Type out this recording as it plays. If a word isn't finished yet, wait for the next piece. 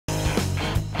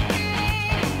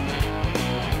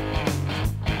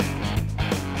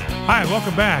Hi,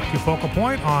 welcome back to Focal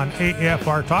Point on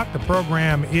AFR Talk. The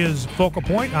program is Focal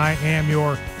Point. I am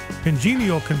your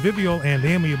congenial, convivial, and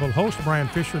amiable host, Brian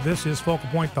Fisher. This is Focal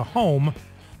Point, the home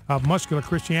of muscular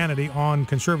Christianity on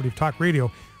Conservative Talk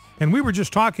Radio. And we were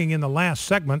just talking in the last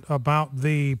segment about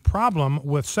the problem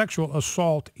with sexual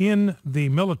assault in the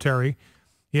military.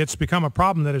 It's become a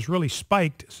problem that has really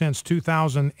spiked since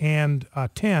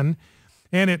 2010.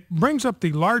 And it brings up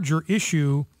the larger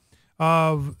issue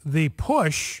of the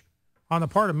push on the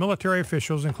part of military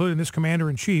officials, including this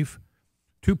commander-in-chief,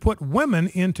 to put women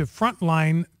into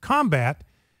frontline combat.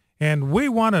 And we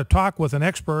want to talk with an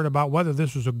expert about whether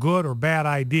this was a good or bad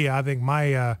idea. I think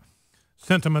my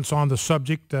sentiments on the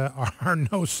subject are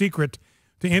no secret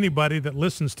to anybody that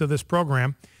listens to this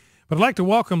program. But I'd like to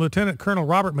welcome Lieutenant Colonel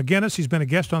Robert Maginnis. He's been a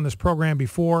guest on this program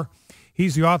before.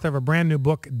 He's the author of a brand new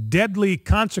book, Deadly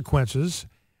Consequences: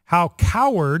 How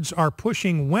Cowards Are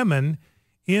Pushing Women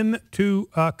into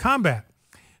combat.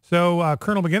 So,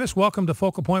 Colonel Maginnis, welcome to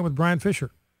Focal Point with Brian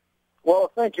Fisher.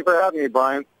 Well, thank you for having me,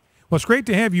 Brian. Well, it's great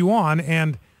to have you on.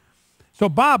 And so,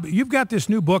 Bob, you've got this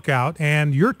new book out,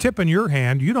 and you're tipping your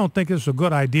hand. You don't think it's a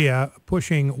good idea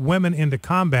pushing women into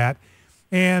combat.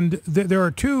 And there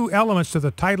are two elements to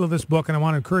the title of this book, and I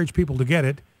want to encourage people to get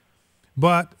it.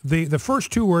 But the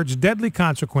first two words, deadly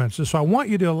consequences. So I want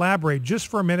you to elaborate just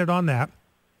for a minute on that.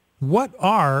 What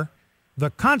are the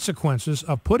consequences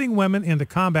of putting women into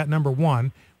combat, number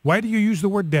one? Why do you use the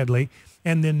word deadly?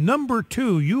 And then number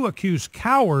two, you accuse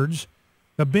cowards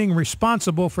of being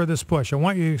responsible for this push. I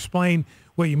want you to explain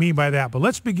what you mean by that. But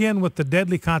let's begin with the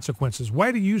deadly consequences.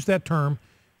 Why do you use that term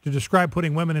to describe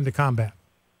putting women into combat?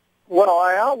 Well,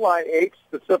 I outline 8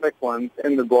 specific ones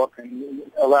in the book and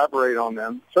elaborate on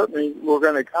them. Certainly, we're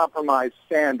going to compromise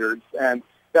standards, and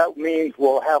that means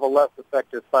we'll have a less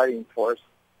effective fighting force.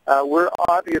 We're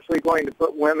obviously going to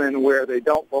put women where they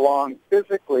don't belong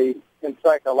physically and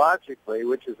psychologically,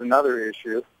 which is another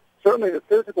issue. Certainly the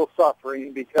physical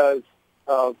suffering because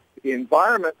of the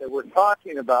environment that we're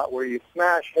talking about, where you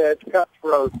smash heads, cut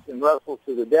throats, and wrestle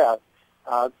to the death.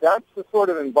 That's the sort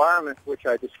of environment which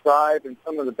I describe in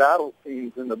some of the battle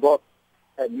scenes in the book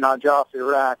at Najaf,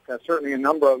 Iraq, certainly a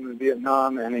number of them in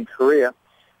Vietnam and in Korea.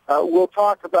 We'll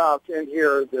talk about in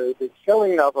here the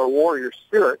killing of our warrior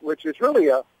spirit, which is really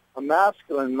a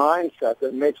masculine mindset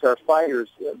that makes our fighters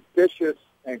vicious,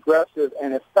 aggressive,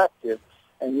 and effective.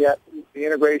 And yet the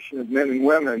integration of men and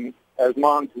women, as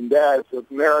moms and dads of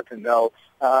America know,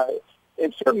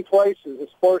 in certain places,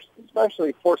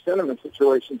 especially forced intimate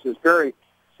situations, is very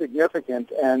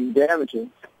significant and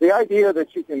damaging. The idea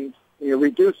that you can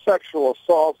reduce sexual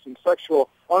assaults and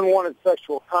unwanted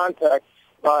sexual contact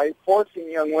by forcing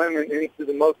young women into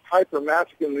the most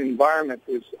hyper-masculine environment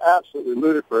is absolutely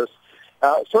ludicrous.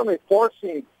 Certainly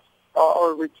forcing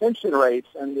our retention rates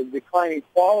and the declining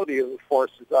quality of the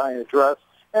forces I address.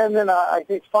 And then I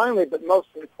think finally, but most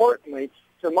importantly,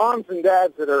 to moms and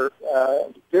dads that are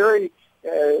very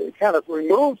kind of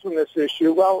removed from this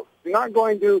issue, well, they're not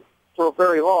going to for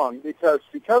very long because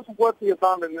of what the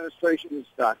Obama administration has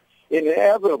done.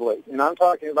 Inevitably, and I'm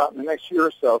talking about in the next year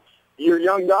or so, your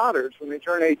young daughters, when they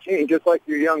turn 18, just like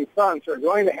your young sons, are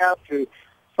going to have to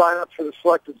sign up for the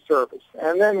selective service.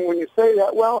 And then when you say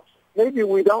that, well, maybe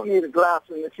we don't need a draft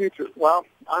in the future. Well,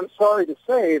 I'm sorry to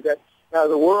say that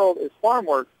the world is far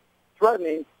more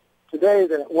threatening today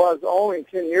than it was only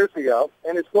 10 years ago,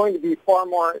 and it's going to be far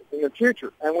more in the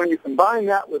future. And when you combine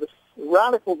that with a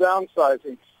radical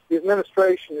downsizing, the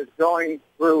administration is going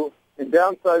through and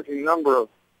downsizing the number of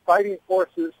fighting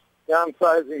forces,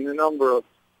 downsizing the number of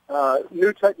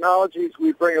new technologies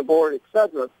we bring aboard,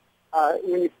 etc.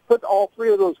 When you put all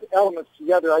three of those elements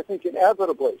together, I think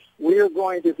inevitably we are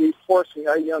going to be forcing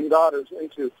our young daughters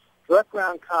into direct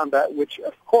ground combat, which,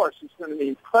 of course, is going to be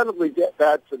incredibly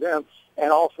bad for them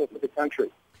and also for the country.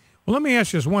 Well, let me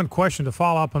ask you just one question to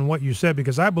follow up on what you said,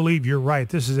 because I believe you're right.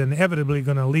 This is inevitably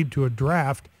going to lead to a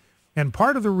draft. And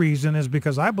part of the reason is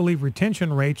because I believe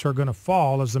retention rates are going to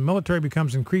fall as the military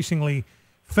becomes increasingly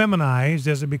feminized,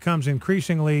 as it becomes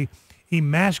increasingly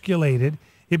emasculated.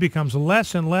 It becomes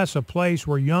less and less a place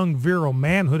where young, virile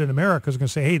manhood in America is going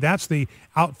to say, hey, that's the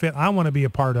outfit I want to be a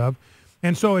part of.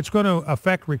 And so it's going to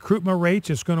affect recruitment rates.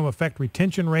 It's going to affect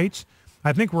retention rates.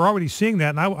 I think we're already seeing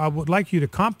that, and I would like you to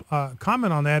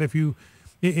comment on that if you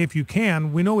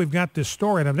can. We know we've got this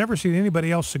story, and I've never seen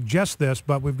anybody else suggest this,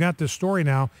 but we've got this story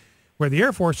now where the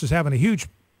Air Force is having a huge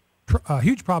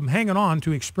problem hanging on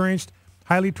to experienced,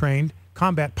 highly trained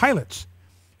combat pilots.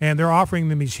 And they're offering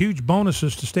them these huge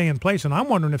bonuses to stay in place. And I'm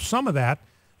wondering if some of that,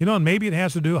 and maybe it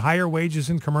has to do with higher wages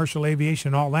in commercial aviation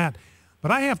and all that. But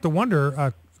I have to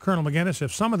wonder, Colonel Maginnis,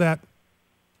 if some of that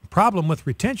problem with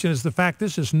retention is the fact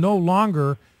this is no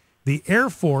longer the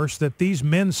Air Force that these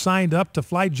men signed up to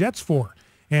fly jets for.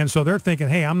 And so they're thinking,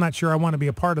 hey, I'm not sure I want to be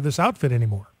a part of this outfit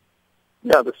anymore.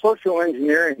 Yeah, the social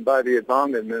engineering by the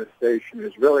Obama administration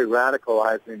is really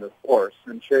radicalizing the force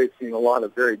and chasing a lot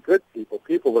of very good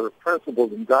people that are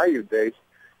principled and value-based,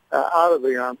 out of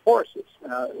the armed forces.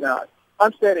 Now,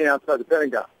 I'm standing outside the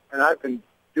Pentagon, and I've been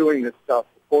doing this stuff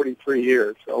for 43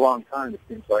 years, a long time it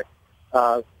seems like.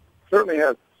 Certainly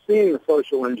have seen the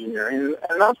social engineering,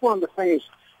 and that's one of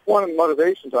the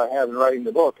motivations I have in writing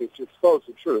the book is to expose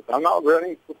the truth. I'm not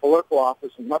running for political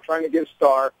office. I'm not trying to get a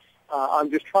star.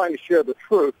 I'm just trying to share the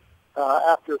truth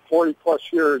after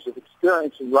 40-plus years of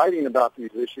experience in writing about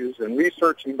these issues and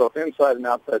researching both inside and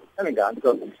outside the Pentagon.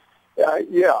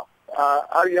 So,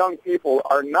 our young people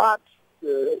are not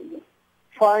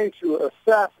trying to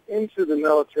assess into the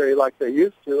military like they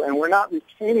used to, and we're not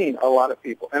retaining a lot of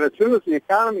people. And as soon as the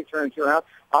economy turns around,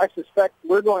 I suspect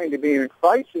we're going to be in a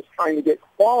crisis trying to get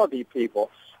quality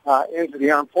people into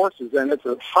the armed forces. And it's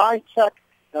a high-tech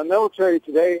military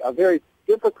today, a very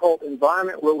difficult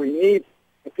environment where we need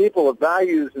people of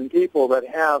values and people that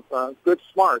have good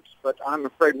smarts, but I'm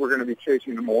afraid we're going to be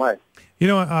chasing them away. You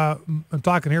know, I'm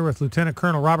talking here with Lieutenant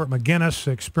Colonel Robert Maginnis,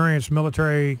 experienced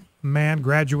military man,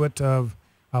 graduate of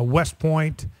West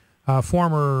Point,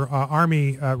 former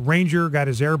Army Ranger, got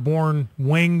his airborne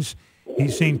wings.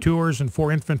 He's seen tours in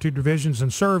 4 infantry divisions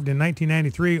and served in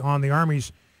 1993 on the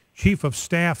Army's Chief of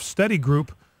Staff Study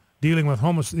Group dealing with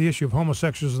the issue of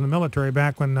homosexuals in the military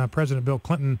back when President Bill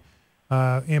Clinton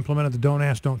implemented the Don't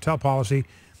Ask, Don't Tell policy.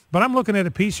 But I'm looking at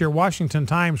a piece here, Washington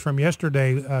Times from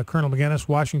yesterday, Colonel Maginnis,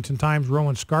 Washington Times,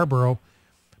 Rowan Scarborough.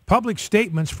 Public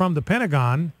statements from the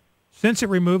Pentagon since it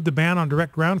removed the ban on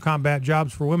direct ground combat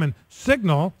jobs for women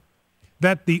signal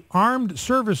that the armed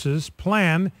services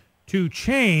plan to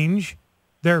change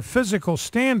their physical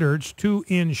standards to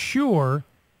ensure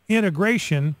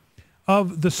integration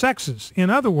of the sexes. In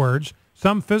other words,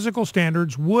 some physical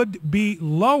standards would be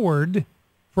lowered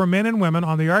for men and women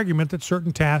on the argument that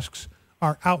certain tasks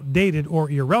are outdated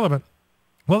or irrelevant.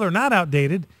 Well, they're not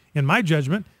outdated, in my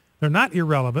judgment. They're not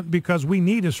irrelevant because we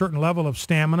need a certain level of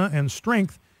stamina and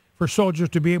strength for soldiers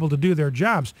to be able to do their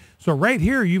jobs. So right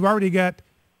here, you've already got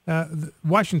the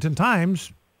Washington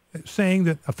Times saying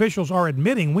that officials are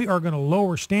admitting we are going to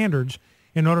lower standards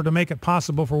in order to make it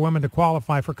possible for women to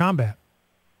qualify for combat.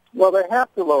 Well, they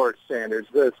have to lower standards.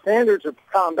 The standards are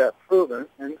combat proven,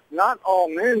 and not all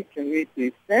men can meet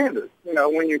these standards. You know,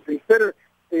 when you consider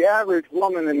the average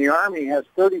woman in the Army has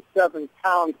 37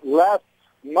 pounds less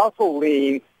muscle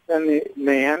lean than the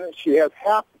man. She has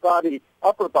half the body,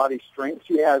 upper body strength.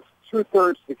 She has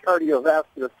 2/3 the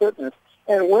cardiovascular fitness.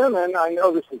 And women, I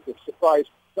know this is a surprise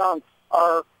to some,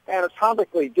 are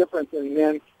anatomically different than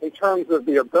men in terms of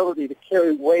the ability to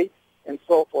carry weight and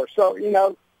so forth. So, you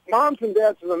know, moms and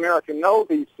dads of America know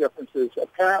these differences.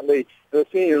 Apparently, the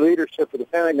senior leadership of the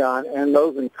Pentagon and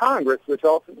those in Congress, which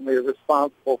ultimately are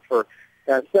responsible for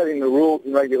setting the rules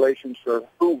and regulations for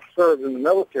who serves in the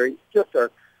military, just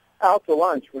are out to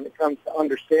lunch when it comes to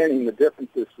understanding the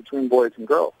differences between boys and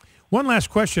girls. One last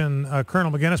question,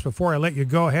 Colonel Maginnis, before I let you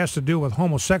go, has to do with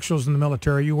homosexuals in the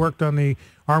military. You worked on the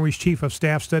Army's Chief of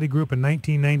Staff Study Group in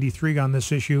 1993 on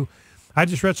this issue. I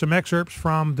just read some excerpts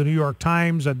from the New York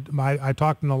Times. I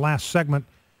talked in the last segment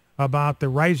about the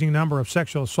rising number of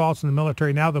sexual assaults in the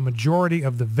military. Now the majority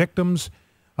of the victims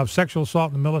of sexual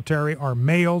assault in the military are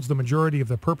males. The majority of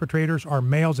the perpetrators are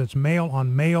males. It's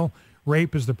male-on-male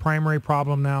rape is the primary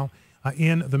problem now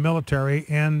in the military.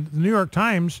 And the New York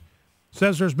Times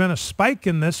says there's been a spike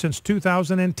in this since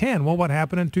 2010. Well, what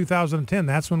happened in 2010?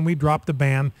 That's when we dropped the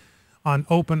ban on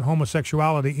open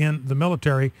homosexuality in the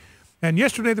military. And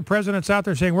yesterday the president's out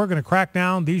there saying, we're going to crack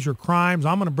down. These are crimes.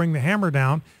 I'm going to bring the hammer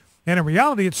down. And in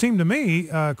reality, it seemed to me,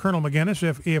 Colonel Maginnis,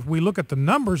 if we look at the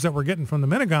numbers that we're getting from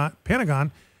the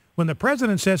Pentagon, when the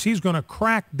president says he's going to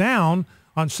crack down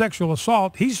on sexual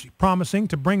assault, he's promising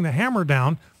to bring the hammer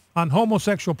down on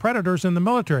homosexual predators in the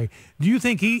military. Do you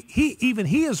think he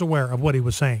is aware of what he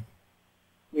was saying?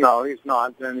 No, he's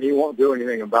not, and he won't do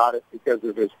anything about it because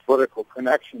of his political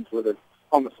connections with the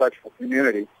homosexual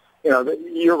community. You know,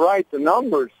 you're right. The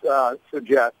numbers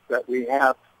suggest that we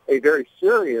have a very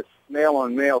serious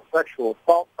male-on-male sexual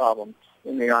assault problem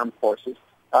in the armed forces.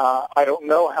 I don't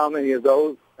know how many of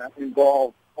those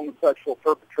involve homosexual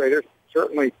perpetrators.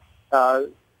 Certainly,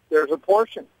 there's a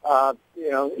portion.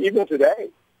 You know, even today,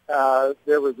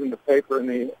 there was in the paper in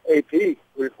the AP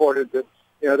reported that,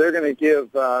 you know, they're going to give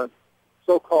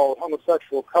so-called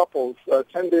homosexual couples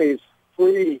 10 days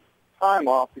free time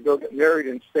off to go get married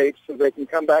in states so they can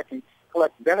come back and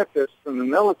collect benefits from the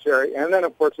military, and then,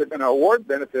 of course, they're going to award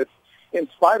benefits in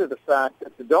spite of the fact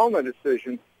that the DOMA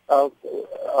decision of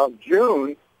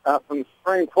June from the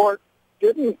Supreme Court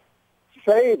didn't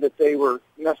say that they were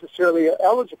necessarily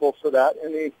eligible for that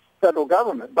in the federal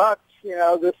government. But,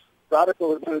 this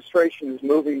radical administration is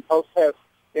moving post-haste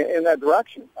in that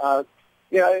direction.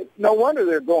 No wonder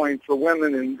they're going for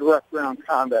women in direct ground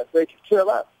combat. They could care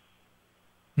less.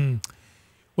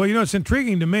 Well, it's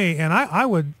intriguing to me, and I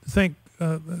would think,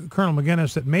 Colonel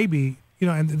Maginnis, that maybe,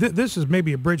 and this is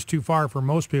maybe a bridge too far for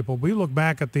most people. We look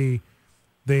back at the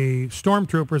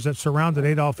stormtroopers that surrounded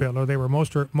Adolf Hitler. They were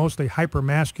mostly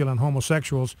hyper-masculine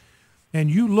homosexuals. And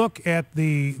you look at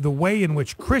the way in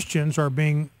which Christians are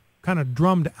being kind of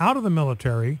drummed out of the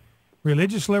military.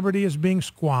 Religious liberty is being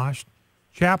squashed.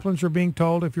 Chaplains are being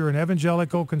told, if you're an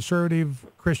evangelical, conservative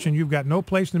Christian, you've got no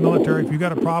place in the military. If you've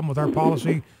got a problem with our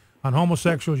policy on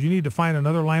homosexuals, you need to find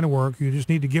another line of work. You just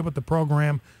need to get with the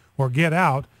program or get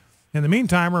out. In the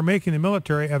meantime, we're making the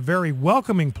military a very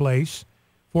welcoming place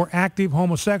for active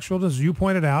homosexuals. As you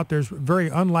pointed out, there's very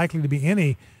unlikely to be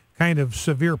any kind of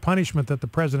severe punishment that the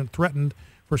president threatened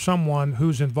for someone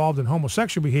who's involved in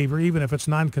homosexual behavior, even if it's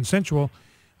non-consensual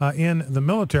in the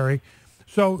military.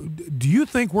 So do you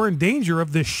think we're in danger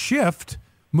of this shift,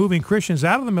 moving Christians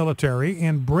out of the military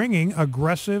and bringing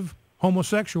aggressive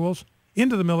homosexuals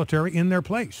into the military in their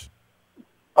place?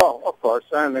 Oh, of course.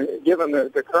 And given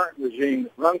the current regime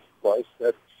that runs the place,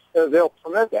 that they'll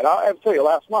permit that. I'll tell you,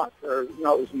 last month, or it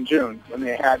was in June, when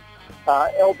they had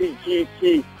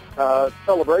LGBT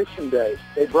celebration day,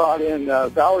 they brought in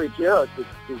Valerie Jarrett, the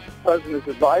president's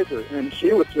advisor, and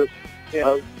she was just,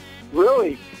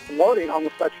 really promoting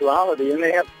homosexuality, and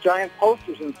they have giant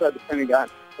posters inside the Pentagon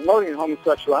promoting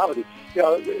homosexuality.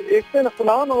 It's been a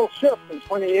phenomenal shift in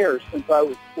 20 years since I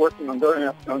was working on Burning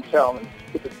Up Don't Tell, and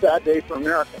it's a sad day for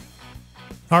America.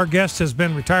 Our guest has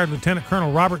been retired Lieutenant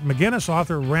Colonel Robert Maginnis,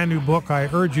 author of a brand new book, I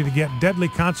urge you to get, Deadly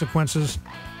Consequences,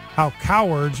 How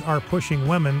Cowards Are Pushing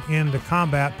Women into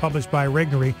Combat, published by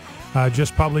Regnery,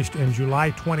 just published in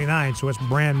July 29, so it's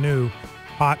brand new,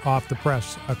 hot off the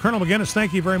press. Colonel Maginnis,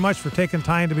 thank you very much for taking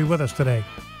time to be with us today.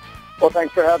 Well,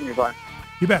 thanks for having me, Brian.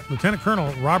 You bet. Lieutenant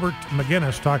Colonel Robert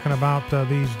Maginnis talking about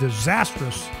these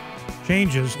disastrous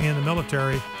changes in the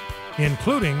military,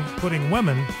 including putting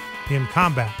women in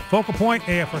combat. Focal Point,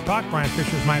 AFR Talk. Brian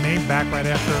Fisher is my name. Back right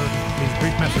after these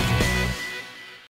brief messages.